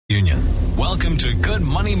Union. Welcome to Good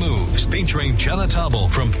Money Moves, featuring Jenna Tobble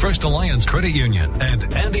from First Alliance Credit Union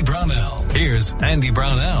and Andy Brownell. Here's Andy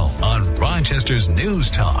Brownell on Rochester's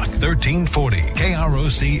News Talk, 1340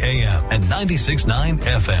 KROC AM and 96.9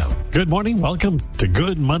 FM. Good morning. Welcome to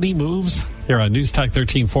Good Money Moves here on News Talk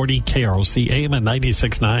 1340 KROC AM and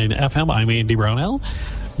 96.9 FM. I'm Andy Brownell,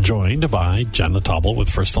 joined by Jenna Tobble with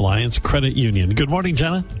First Alliance Credit Union. Good morning,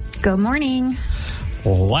 Jenna. Good morning.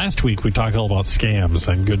 Well, last week we talked all about scams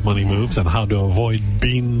and good money moves and how to avoid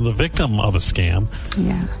being the victim of a scam.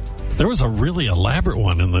 Yeah. There was a really elaborate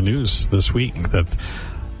one in the news this week that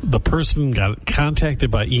the person got contacted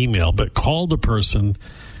by email but called a person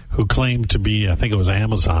who claimed to be, I think it was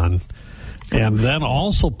Amazon, and then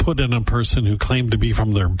also put in a person who claimed to be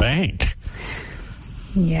from their bank.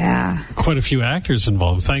 Yeah. Quite a few actors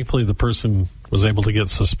involved. Thankfully, the person was able to get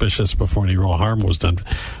suspicious before any real harm was done.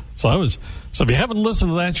 So if you haven't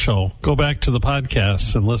listened to that show, go back to the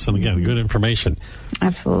podcasts and listen again. Good information.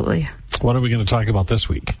 Absolutely. What are we going to talk about this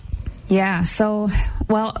week? Yeah,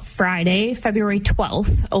 Friday, February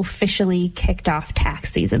 12th, officially kicked off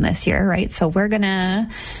tax season this year, right? So we're going to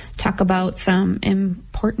talk about some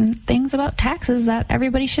important things about taxes that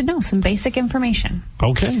everybody should know, some basic information.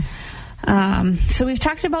 Okay. So we've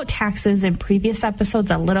talked about taxes in previous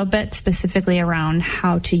episodes a little bit, specifically around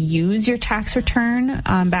how to use your tax return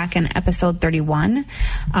back in episode 31.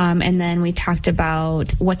 And then we talked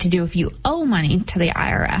about what to do if you owe money to the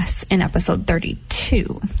IRS in episode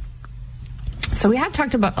 32. So we have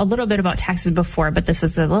talked about a little bit about taxes before, but this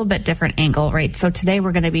is a little bit different angle, right? So today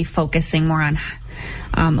we're going to be focusing more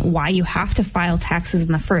on why you have to file taxes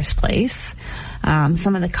in the first place,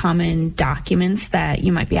 some of the common documents that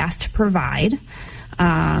you might be asked to provide,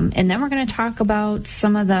 and then we're going to talk about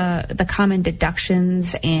some of the common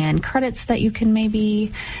deductions and credits that you can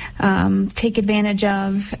maybe take advantage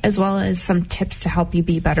of, as well as some tips to help you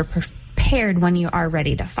be better prepared when you are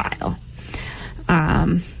ready to file.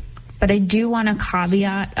 But I do want to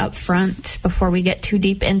caveat up front before we get too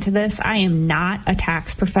deep into this. I am not a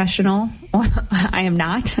tax professional. I am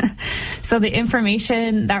not. So the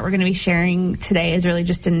information that we're going to be sharing today is really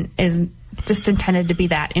just intended to be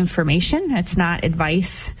that information. It's not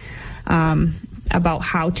advice about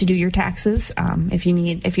how to do your taxes. If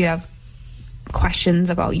you have questions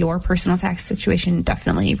about your personal tax situation,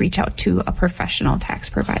 definitely reach out to a professional tax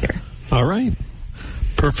provider. All right.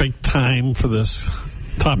 Perfect time for this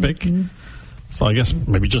topic. Mm-hmm. So I guess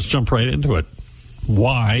maybe just jump right into it.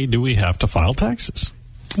 Why do we have to file taxes?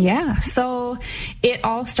 Yeah, so it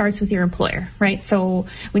all starts with your employer, right? So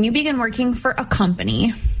when you begin working for a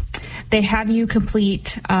company, they have you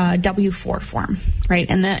complete a W-4 form, right?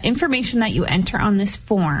 And the information that you enter on this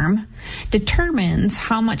form determines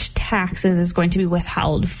how much taxes is going to be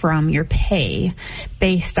withheld from your pay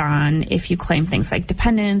based on if you claim things like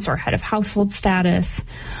dependents or head of household status,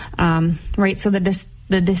 right? So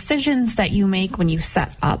the decisions that you make when you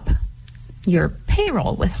set up your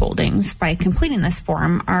payroll withholdings by completing this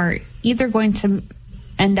form are either going to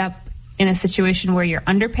end up in a situation where you're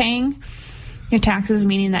underpaying your taxes,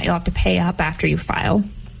 meaning that you'll have to pay up after you file,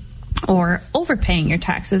 or overpaying your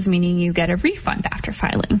taxes, meaning you get a refund after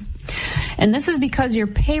filing. And this is because your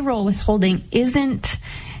payroll withholding isn't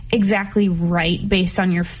exactly right based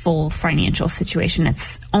on your full financial situation.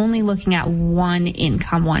 It's only looking at one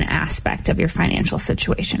income, one aspect of your financial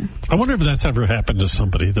situation. I wonder if that's ever happened to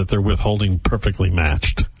somebody, that their withholding perfectly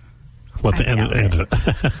matched what the end.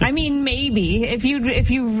 I mean, maybe if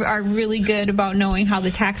you are really good about knowing how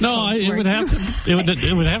the tax codes work.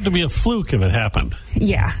 It would have to be a fluke if it happened.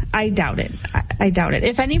 Yeah, I doubt it. I doubt it.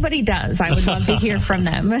 If anybody does, I would love to hear from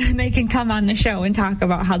them. They can come on the show and talk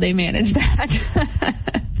about how they manage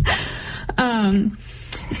that.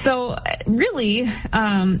 So really,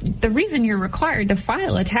 the reason you're required to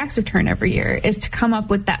file a tax return every year is to come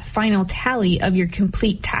up with that final tally of your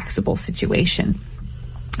complete taxable situation.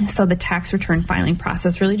 So the tax return filing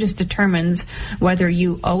process really just determines whether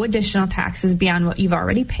you owe additional taxes beyond what you've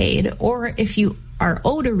already paid, or if you are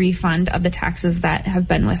owed a refund of the taxes that have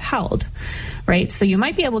been withheld, right? So you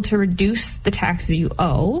might be able to reduce the taxes you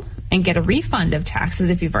owe and get a refund of taxes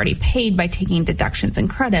if you've already paid by taking deductions and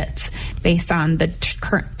credits based on the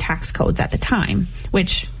current tax codes at the time,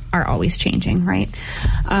 which are always changing, right?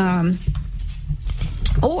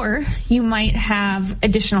 Or you might have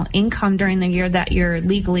additional income during the year that you're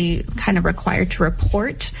legally kind of required to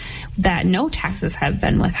report that no taxes have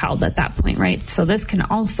been withheld at that point, right? So this can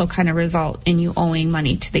also kind of result in you owing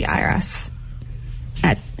money to the IRS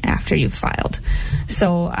after you've filed.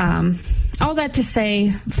 So all that to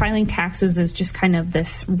say, filing taxes is just kind of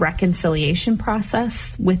this reconciliation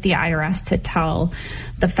process with the IRS to tell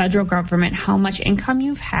the federal government how much income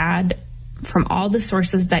you've had from all the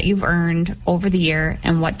sources that you've earned over the year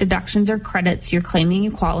and what deductions or credits you're claiming you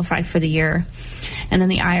qualify for the year. And then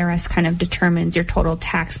the IRS kind of determines your total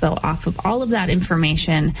tax bill off of all of that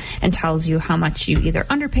information and tells you how much you either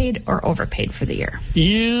underpaid or overpaid for the year.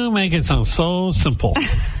 You make it sound so simple.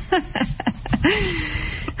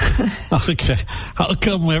 Okay. How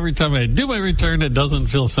come every time I do my return, it doesn't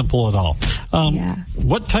feel simple at all?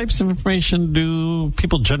 What types of information do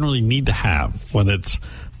people generally need to have when it's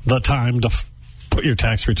the time to put your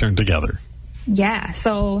tax return together? Yeah.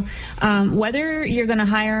 So whether you're going to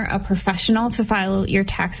hire a professional to file your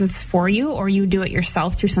taxes for you or you do it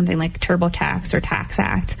yourself through something like TurboTax or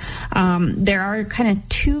TaxAct, there are kind of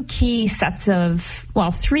three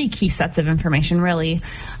key sets of information, really,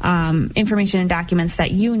 information and documents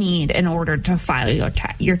that you need in order to file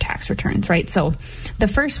your tax returns, right? So the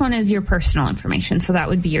first one is your personal information. So that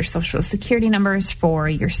would be your Social Security numbers for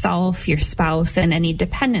yourself, your spouse, and any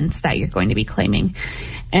dependents that you're going to be claiming.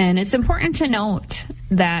 And it's important to note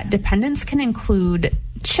that dependents can include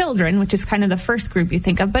children, which is kind of the first group you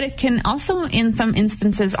think of, but it can also, in some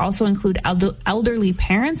instances, also include elderly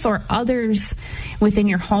parents or others within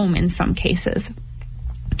your home in some cases.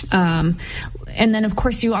 And then, of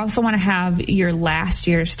course, you also want to have your last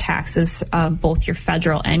year's taxes, both your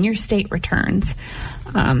federal and your state returns.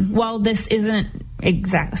 While this isn't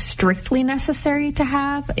strictly necessary to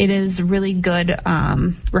have, it is really good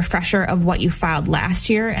refresher of what you filed last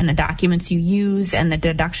year and the documents you used and the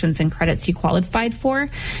deductions and credits you qualified for,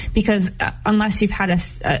 because unless you've had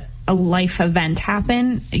a life event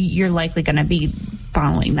happen, you're likely going to be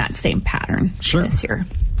following that same pattern this year.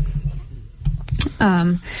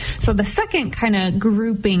 So the second kind of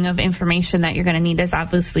grouping of information that you're going to need is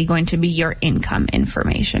obviously going to be your income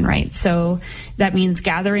information, right? So that means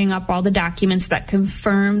gathering up all the documents that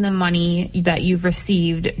confirm the money that you've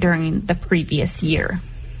received during the previous year.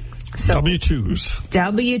 So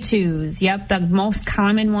W-2s. Yep. The most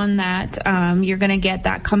common one that you're going to get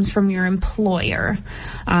that comes from your employer.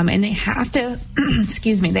 And they have to,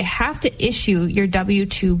 they have to issue your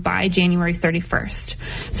W-2 by January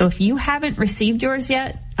 31st. So if you haven't received yours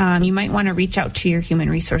yet, you might want to reach out to your human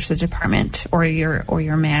resources department or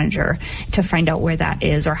your manager to find out where that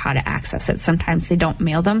is or how to access it. Sometimes they don't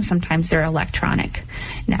mail them. Sometimes they're electronic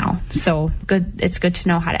now. So it's good to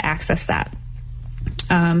know how to access that.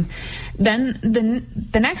 Then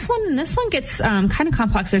the next one, and this one gets kind of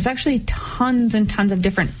complex. There's actually tons and tons of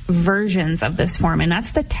different versions of this form, and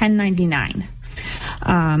that's the 1099.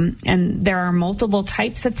 And there are multiple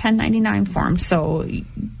types of 1099 forms. So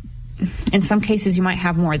in some cases, you might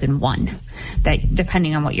have more than one, that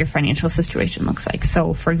depending on what your financial situation looks like.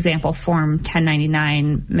 So, for example, Form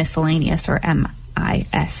 1099 Miscellaneous, or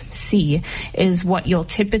MISC, is what you'll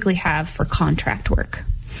typically have for contract work.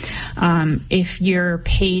 If you're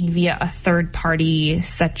paid via a third party,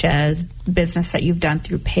 such as business that you've done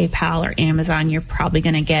through PayPal or Amazon, you're probably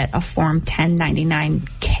going to get a Form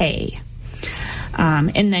 1099K.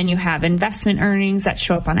 And then you have investment earnings that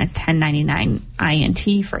show up on a 1099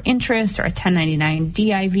 INT for interest, or a 1099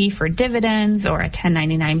 DIV for dividends, or a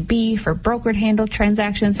 1099B for brokered handled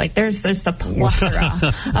transactions. Like there's a plethora of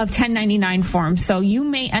 1099 forms. So you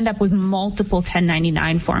may end up with multiple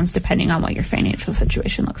 1099 forms depending on what your financial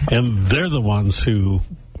situation looks like. And they're the ones who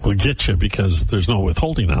will get you because there's no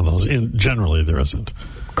withholding on those. And generally there isn't.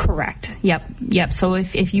 Correct. Yep. So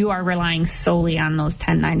if you are relying solely on those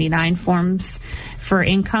 1099 forms for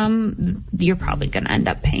income, you're probably going to end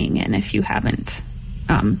up paying in if you haven't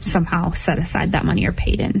somehow set aside that money or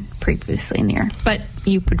paid in previously in the year. But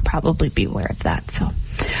you would probably be aware of that. So,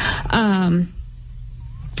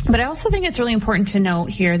 but I also think it's really important to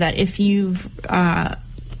note here that if you've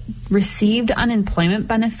received unemployment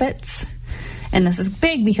benefits, and this is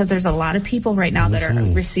big because there's a lot of people right now that are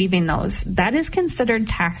receiving those, that is considered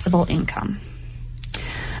taxable income.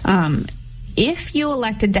 If you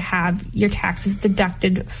elected to have your taxes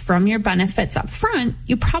deducted from your benefits up front,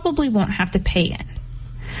 you probably won't have to pay in.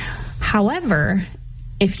 However,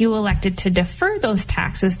 if you elected to defer those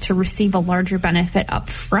taxes to receive a larger benefit up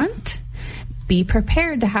front, be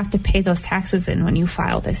prepared to have to pay those taxes in when you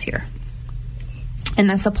file this year. And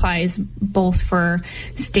this applies both for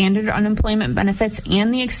standard unemployment benefits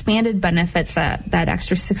and the expanded benefits, that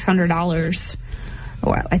extra $600,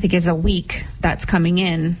 or I think is a week, that's coming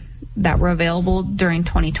in, that were available during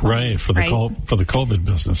 2020. Right, for the COVID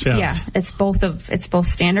business, yes. Yeah, it's both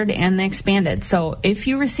standard and the expanded. So if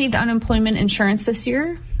you received unemployment insurance this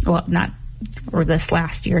year, this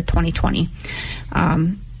last year, 2020,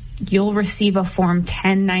 you'll receive a Form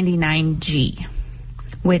 1099-G,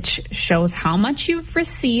 which shows how much you've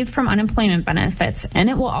received from unemployment benefits, and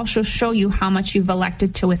it will also show you how much you've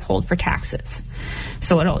elected to withhold for taxes.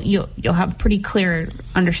 So you'll have a pretty clear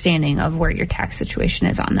understanding of where your tax situation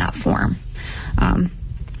is on that form. And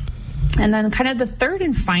then kind of the third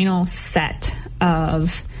and final set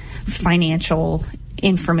of financial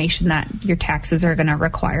information that your taxes are going to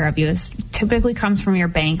require of you is typically comes from your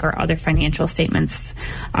bank or other financial statements.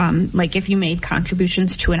 Like if you made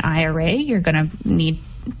contributions to an IRA, you're going to need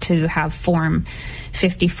to have Form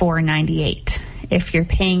 5498. If you're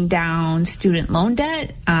paying down student loan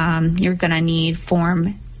debt, you're going to need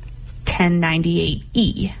Form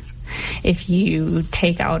 1098E. If you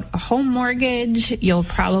take out a home mortgage, you'll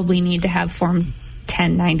probably need to have Form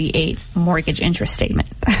 1098 mortgage interest statement.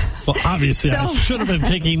 So obviously I should have been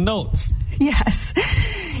taking notes. Yes.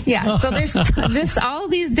 Yeah. So there's just all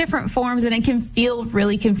these different forms, and it can feel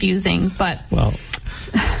really confusing, but... Well,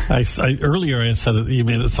 earlier I said you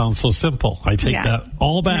made it sound so simple. I take that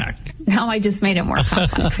all back. Now I just made it more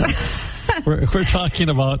complex. We're talking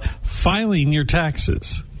about filing your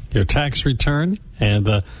taxes, your tax return,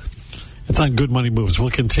 and it's on Good Money Moves.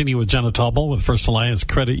 We'll continue with Jenna Taubel with First Alliance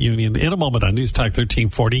Credit Union in a moment on News Talk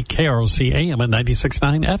 1340 KROC AM and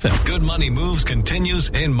 96.9 FM. Good Money Moves continues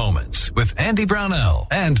in moments with Andy Brownell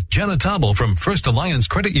and Jenna Taubel from First Alliance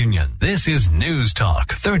Credit Union. This is News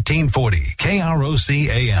Talk 1340 KROC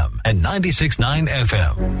AM and 96.9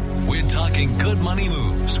 FM. We're talking Good Money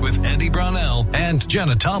Moves with Andy Brownell and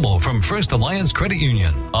Jenna Taubel from First Alliance Credit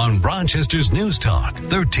Union on Rochester's News Talk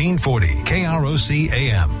 1340 KROC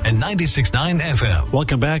AM and 96.9 FM.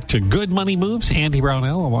 Welcome back to Good Money Moves. Andy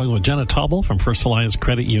Brownell along with Jenna Taubel from First Alliance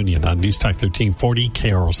Credit Union on News Talk 1340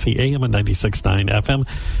 KROC AM and 96.9 FM.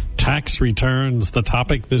 Tax returns, the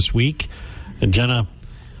topic this week. And Jenna,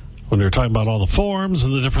 when we were talking about all the forms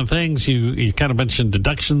and the different things, you kind of mentioned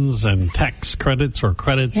deductions and tax credits or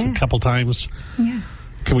credits a couple times. Yeah.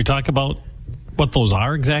 Can we talk about what those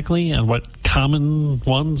are exactly and what common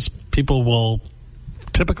ones people will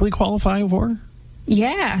typically qualify for?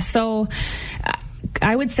 Yeah, so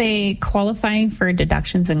I would say qualifying for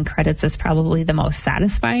deductions and credits is probably the most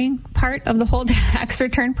satisfying part of the whole tax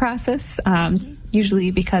return process,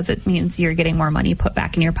 usually because it means you're getting more money put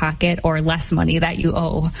back in your pocket or less money that you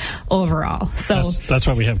owe overall. So that's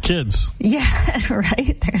why we have kids. Yeah,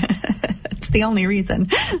 right. It's the only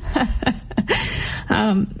reason.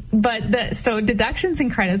 So deductions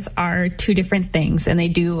and credits are two different things, and they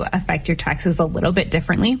do affect your taxes a little bit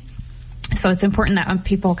differently. So it's important that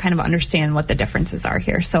people kind of understand what the differences are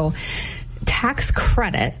here. So tax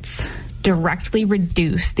credits directly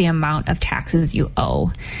reduce the amount of taxes you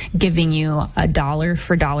owe, giving you a dollar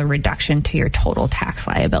for dollar reduction to your total tax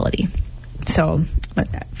liability. So,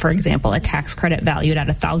 for example, a tax credit valued at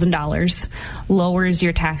 $1,000 lowers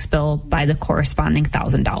your tax bill by the corresponding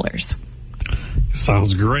 $1,000.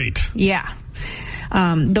 Sounds great. Yeah.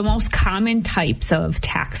 The most common types of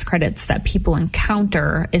tax credits that people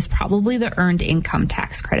encounter is probably the Earned Income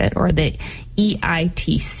Tax Credit, or the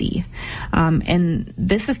EITC. And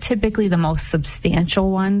this is typically the most substantial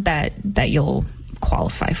one that you'll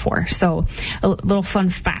qualify for. So a little fun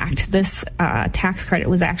fact, this tax credit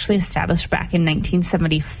was actually established back in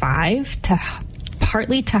 1975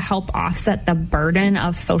 partly to help offset the burden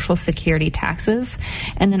of Social Security taxes,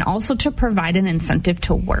 and then also to provide an incentive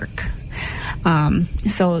to work.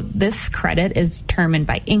 So this credit is determined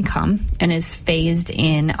by income and is phased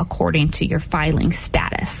in according to your filing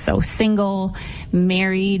status. So single,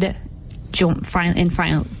 married,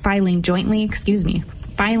 filing jointly,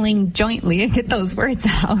 get those words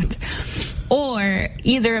out, or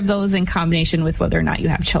either of those in combination with whether or not you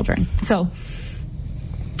have children. So,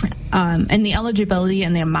 and the eligibility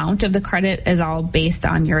and the amount of the credit is all based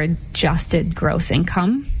on your adjusted gross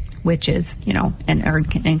income, which is, an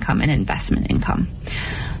earned income and investment income.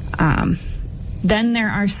 Then there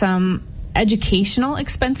are some educational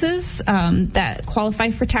expenses that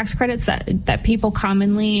qualify for tax credits that people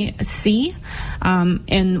commonly see.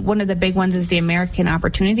 And one of the big ones is the American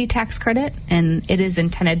Opportunity Tax Credit, and it is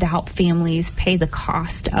intended to help families pay the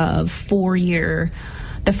cost of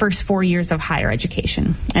the first 4 years of higher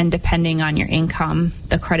education. And depending on your income,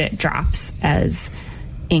 the credit drops as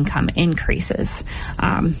income increases.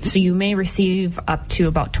 So you may receive up to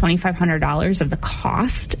about $2,500 of the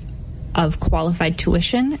cost of qualified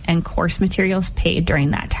tuition and course materials paid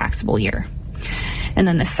during that taxable year. And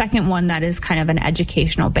then the second one that is kind of an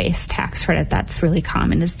educational-based tax credit that's really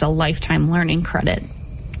common is the Lifetime Learning Credit,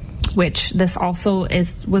 which this also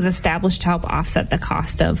was established to help offset the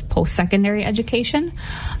cost of post-secondary education.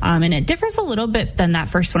 And it differs a little bit than that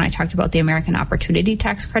first one I talked about, the American Opportunity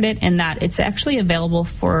Tax Credit, in that it's actually available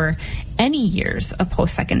for any years of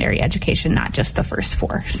post-secondary education, not just the first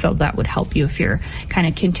 4. So that would help you if you're kind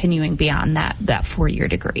of continuing beyond that 4-year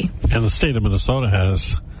degree. And the state of Minnesota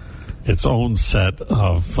has its own set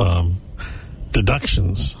of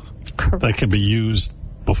deductions that can be used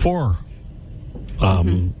before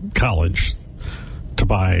college to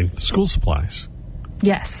buy school supplies.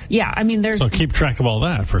 Yes. Yeah. I mean, so keep track of all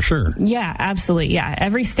that for sure. Yeah, absolutely. Yeah.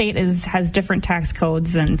 Every state has different tax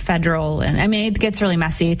codes and federal. And I mean, it gets really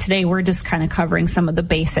messy. Today, we're just kind of covering some of the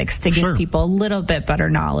basics to give people a little bit better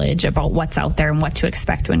knowledge about what's out there and what to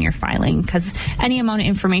expect when you're filing. Because any amount of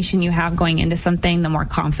information you have going into something, the more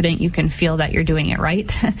confident you can feel that you're doing it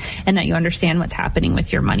right and that you understand what's happening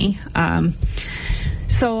with your money.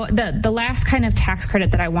 So the last kind of tax credit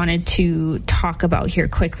that I wanted to talk about here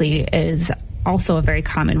quickly is also a very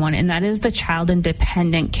common one, and that is the child and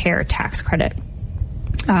dependent care tax credit.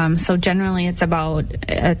 So generally it's about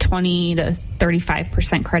a 20 to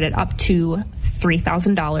 35% credit up to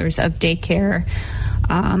 $3,000 of daycare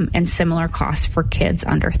and similar costs for kids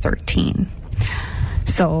under 13.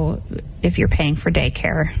 So if you're paying for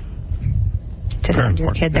daycare to send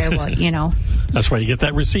your kid there, well, you know. That's why you get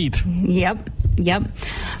that receipt. Yep.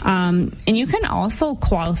 And you can also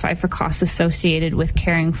qualify for costs associated with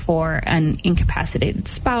caring for an incapacitated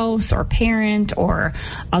spouse or parent or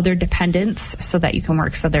other dependents so that you can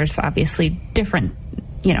work. So there's obviously different,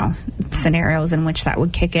 scenarios in which that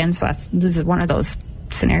would kick in. So this is one of those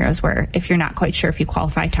scenarios where if you're not quite sure if you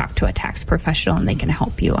qualify, talk to a tax professional and they can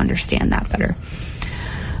help you understand that better.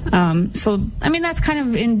 So, I mean, that's kind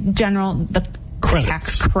of in general the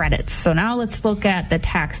tax credits. So now let's look at the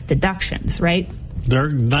tax deductions, right? They're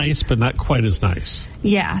nice, but not quite as nice.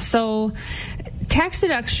 Yeah. So tax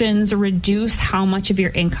deductions reduce how much of your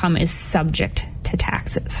income is subject to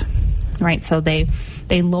taxes, right? So they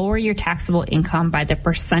lower your taxable income by the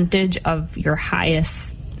percentage of your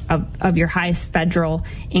highest of your highest federal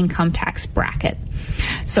income tax bracket.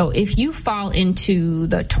 So if you fall into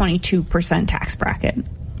the 22% tax bracket,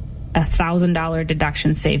 $1,000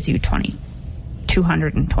 deduction saves you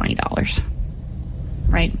 $220,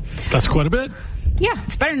 right? That's quite a bit. Yeah,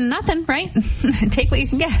 it's better than nothing, right? Take what you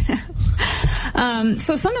can get.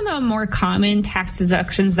 So some of the more common tax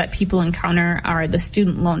deductions that people encounter are the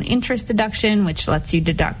student loan interest deduction, which lets you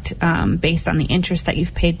deduct based on the interest that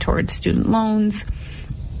you've paid towards student loans.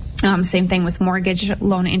 Same thing with mortgage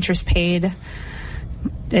loan interest paid.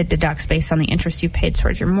 It deducts based on the interest you paid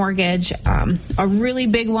towards your mortgage. A really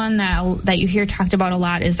big one that you hear talked about a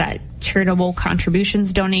lot is that charitable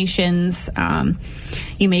contributions donations.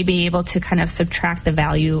 You may be able to kind of subtract the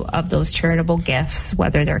value of those charitable gifts,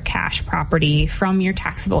 whether they're cash, property, from your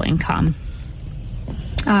taxable income.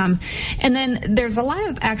 And then there's a lot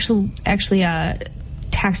of actually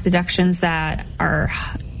tax deductions that are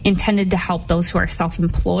intended to help those who are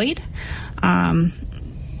self-employed.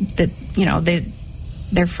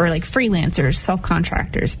 They're for like freelancers,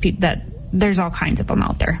 self-contractors, that there's all kinds of them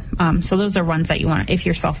out there. So those are ones that you want, if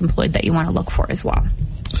you're self-employed, that you want to look for as well.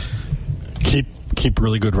 Keep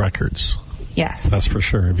really good records. Yes. That's for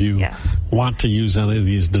sure. If you want to use any of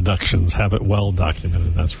these deductions, have it well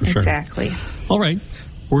documented. That's for sure. Exactly. All right.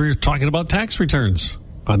 We're talking about tax returns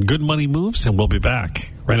on Good Money Moves, and we'll be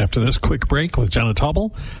back right after this quick break with Jenna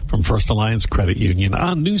Tauble from First Alliance Credit Union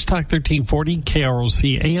on News Talk 1340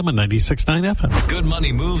 KROC AM and 96.9 FM. Good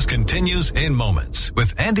Money Moves continues in moments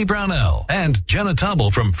with Andy Brownell and Jenna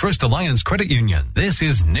Tauble from First Alliance Credit Union. This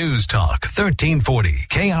is News Talk 1340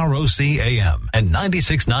 KROC AM and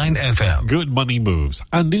 96.9 FM. Good Money Moves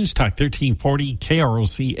on News Talk 1340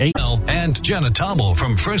 KROC AM and Jenna Tauble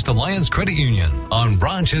from First Alliance Credit Union on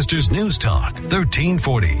Rochester's News Talk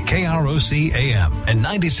 1340 KROC AM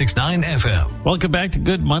and 96.9 FM. Welcome back to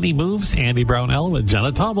Good Money Moves. Andy Brownell with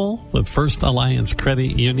Jenna Tauble with First Alliance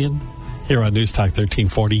Credit Union here on News Talk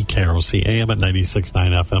 1340 KROC AM at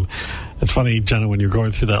 96.9 FM. It's funny, Jenna, when you're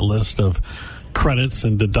going through that list of credits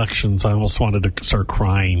and deductions, I almost wanted to start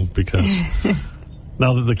crying because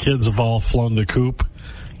now that the kids have all flown the coop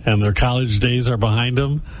and their college days are behind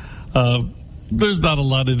them, there's not a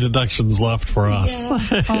lot of deductions left for us.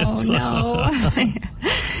 Yeah. Oh, no.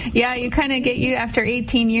 Yeah, you kind of get after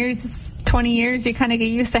 18 years, 20 years, you kind of get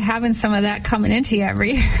used to having some of that coming into you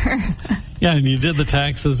every year. Yeah, and you did the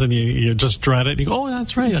taxes and you just dread it. And you go, oh,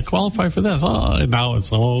 that's right, I qualify for this. Oh, and now it's,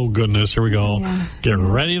 oh, goodness, here we go. Yeah. Get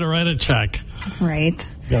ready to write a check. Right.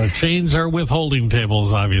 Got to change our withholding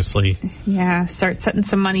tables, obviously. Yeah, start setting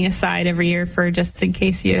some money aside every year for just in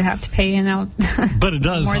case you have to pay out but it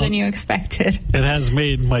does more than you expected. It has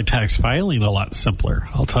made my tax filing a lot simpler,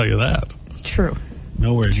 I'll tell you that. True.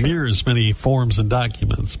 Nowhere near as many forms and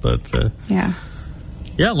documents, but yeah,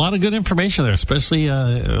 a lot of good information there, especially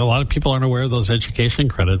a lot of people aren't aware of those education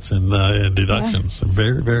credits and deductions. Yeah.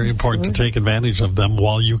 Very, very important to take advantage of them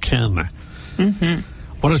while you can. Mm-hmm.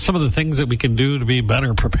 What are some of the things that we can do to be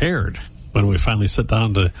better prepared when we finally sit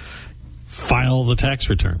down to file the tax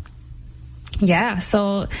return? Yeah,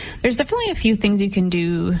 so there's definitely a few things you can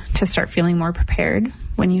do to start feeling more prepared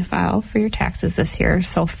when you file for your taxes this year.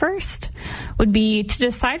 So first would be to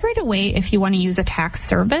decide right away if you want to use a tax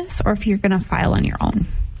service or if you're going to file on your own.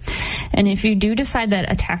 And if you do decide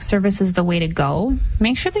that a tax service is the way to go,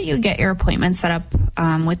 make sure that you get your appointment set up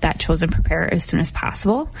with that chosen preparer as soon as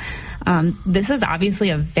possible. This is obviously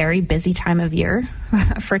a very busy time of year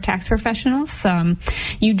for tax professionals.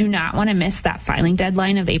 You do not want to miss that filing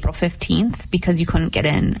deadline of April 15th because you couldn't get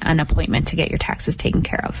in an appointment to get your taxes taken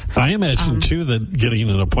care of. I imagine, too, that getting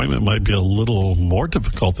an appointment might be a little more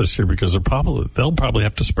difficult this year because they'll probably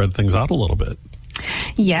have to spread things out a little bit.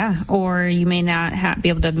 Yeah, or you may not be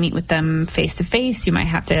able to meet with them face-to-face. You might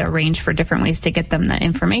have to arrange for different ways to get them the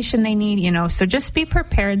information they need, so just be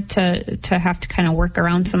prepared to have to kind of work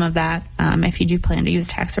around some of that if you do plan to use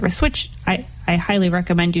tax service, which I highly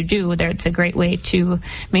recommend you do. It's a great way to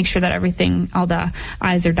make sure that all the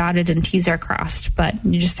I's are dotted and T's are crossed, but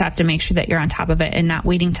you just have to make sure that you're on top of it and not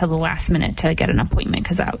waiting till the last minute to get an appointment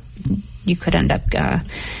because you could end up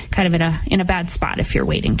kind of in a bad spot if you're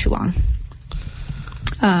waiting too long.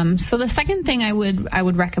 So the second thing I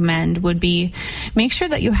would recommend would be make sure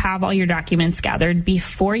that you have all your documents gathered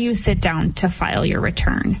before you sit down to file your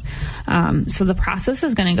return. So the process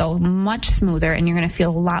is going to go much smoother and you're going to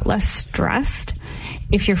feel a lot less stressed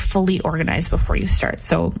if you're fully organized before you start.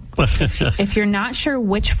 So if you're not sure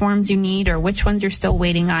which forms you need or which ones you're still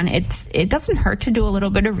waiting on, it doesn't hurt to do a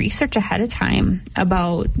little bit of research ahead of time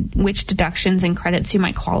about which deductions and credits you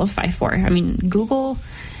might qualify for. I mean, Google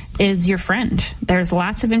is your friend. There's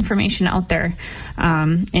lots of information out there,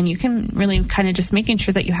 and you can really kind of just making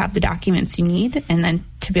sure that you have the documents you need and then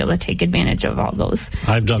to be able to take advantage of all those.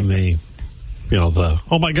 I've done the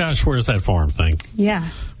oh my gosh, where's that form thing? Yeah.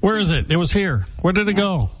 Where is it? It was here. Where did it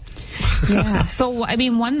go? Yeah. So, I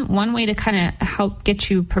mean, one way to kind of help get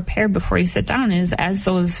you prepared before you sit down is as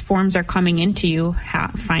those forms are coming into you,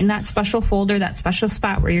 find that special folder, that special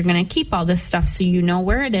spot where you're going to keep all this stuff so you know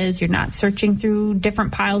where it is. You're not searching through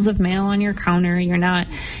different piles of mail on your counter. You're not,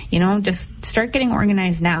 just start getting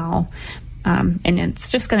organized now. And it's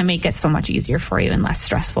just going to make it so much easier for you and less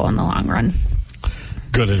stressful in the long run.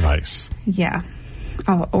 Good advice. Yeah.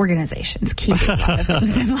 Oh, organization's key to a lot of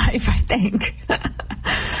things in life, I think.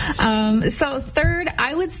 So third,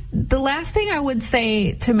 the last thing I would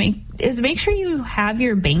say make sure you have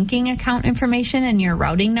your banking account information and your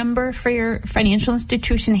routing number for your financial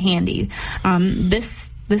institution handy.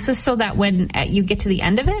 This is so that when you get to the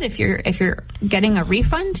end of it, if you're getting a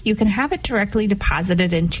refund, you can have it directly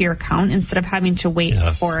deposited into your account instead of having to wait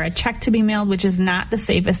for a check to be mailed, which is not the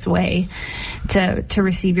safest way to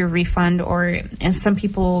receive your refund. And some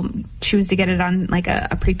people choose to get it on like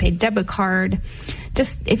a prepaid debit card.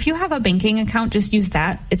 Just if you have a banking account, just use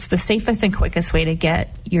that. It's the safest and quickest way to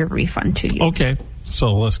get your refund to you. Okay,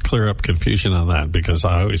 so let's clear up confusion on that because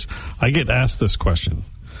I get asked this question.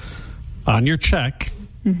 On your check,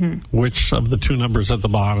 which of the two numbers at the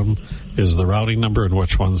bottom is the routing number and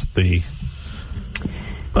which one's the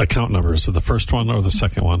account number? Is it the first one or the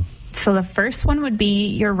second one? So the first one would be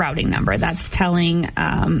your routing number. That's telling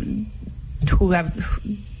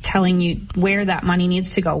you where that money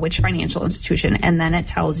needs to go, which financial institution, and then it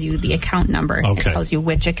tells you the account number. Okay. It tells you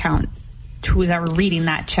which account, who's ever reading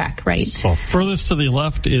that check, right? So furthest to the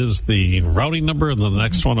left is the routing number, and the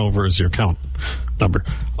next one over is your account number.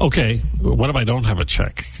 Okay, what if I don't have a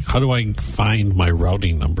check? How do I find my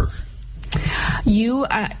routing number?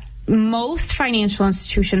 Most financial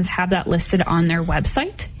institutions have that listed on their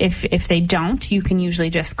website. If they don't, you can usually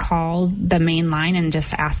just call the main line and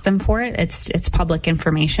just ask them for it. It's public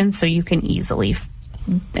information, so you can easily.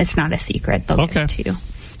 It's not a secret. They'll give it to you.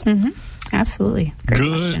 Mm-hmm. Absolutely. Great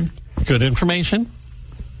question. Good information.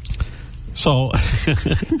 So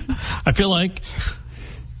I feel like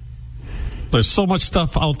there's so much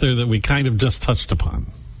stuff out there that we kind of just touched upon.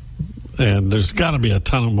 And there's got to be a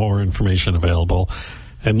ton of more information available.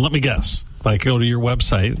 And let me guess, if I go to your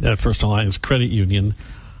website at First Alliance Credit Union,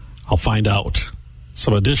 I'll find out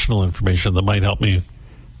some additional information that might help me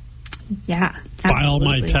file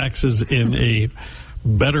my taxes in a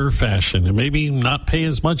better fashion and maybe not pay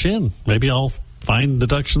as much in. Maybe I'll find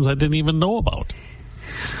deductions I didn't even know about.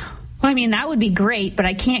 Well, I mean, that would be great, but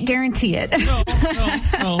I can't guarantee it. No,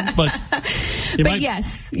 but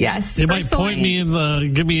yes. You might point me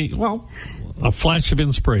give me, a flash of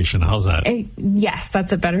inspiration. How's that? Yes,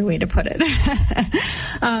 that's a better way to put it.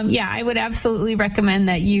 I would absolutely recommend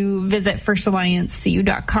that you visit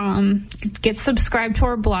firstalliancecu.com. Get subscribed to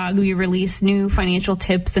our blog. We release new financial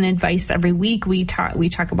tips and advice every week. We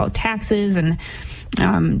talk about taxes and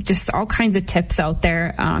just all kinds of tips out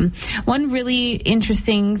there. One really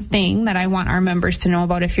interesting thing that I want our members to know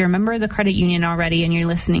about, if you're a member of the credit union already and you're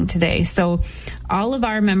listening today, so all of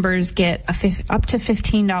our members get up to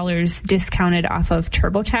 $15 discounted off of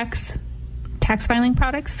TurboTax tax filing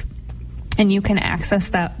products, and you can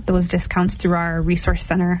access those discounts through our resource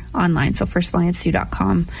center online. So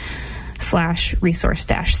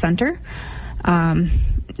firstallianceu.com/resource-center.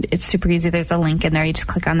 It's super easy. There's a link in there. You just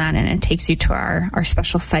click on that and it takes you to our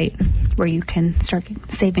special site where you can start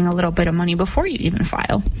saving a little bit of money before you even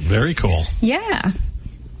file. Very cool. Yeah.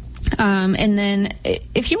 And then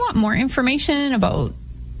if you want more information about,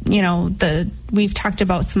 we've talked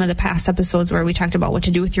about some of the past episodes where we talked about what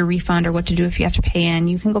to do with your refund or what to do if you have to pay in.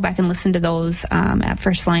 You can go back and listen to those at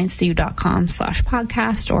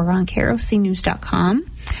firstallianceu.com/podcast or on KROCnews.com.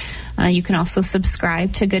 You can also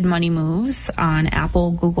subscribe to Good Money Moves on Apple,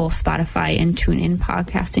 Google, Spotify, and TuneIn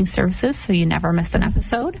podcasting services so you never miss an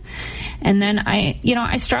episode. And then I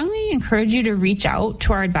strongly encourage you to reach out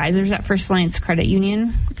to our advisors at First Alliance Credit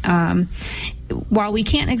Union. While we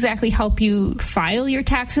can't exactly help you file your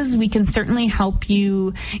taxes, we can certainly help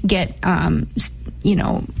you get,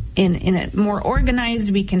 in a more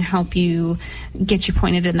organized. We can help you get you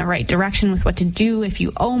pointed in the right direction with what to do if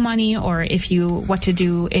you owe money, or what to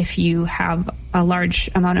do if you have a large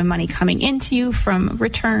amount of money coming into you from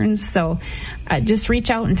returns. So just reach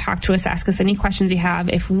out and talk to us. Ask us any questions you have.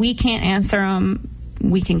 If we can't answer them,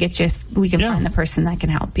 we can find the person that can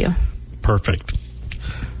help you. Perfect.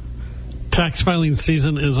 Tax filing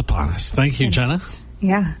season is upon us. Thank you, Jenna.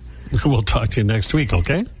 Yeah. We'll talk to you next week,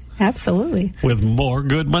 okay? Absolutely. With more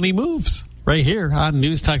Good Money Moves right here on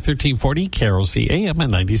News Talk 1340, KROC AM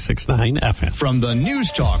and 96.9 FM. From the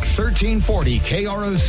News Talk 1340 KROC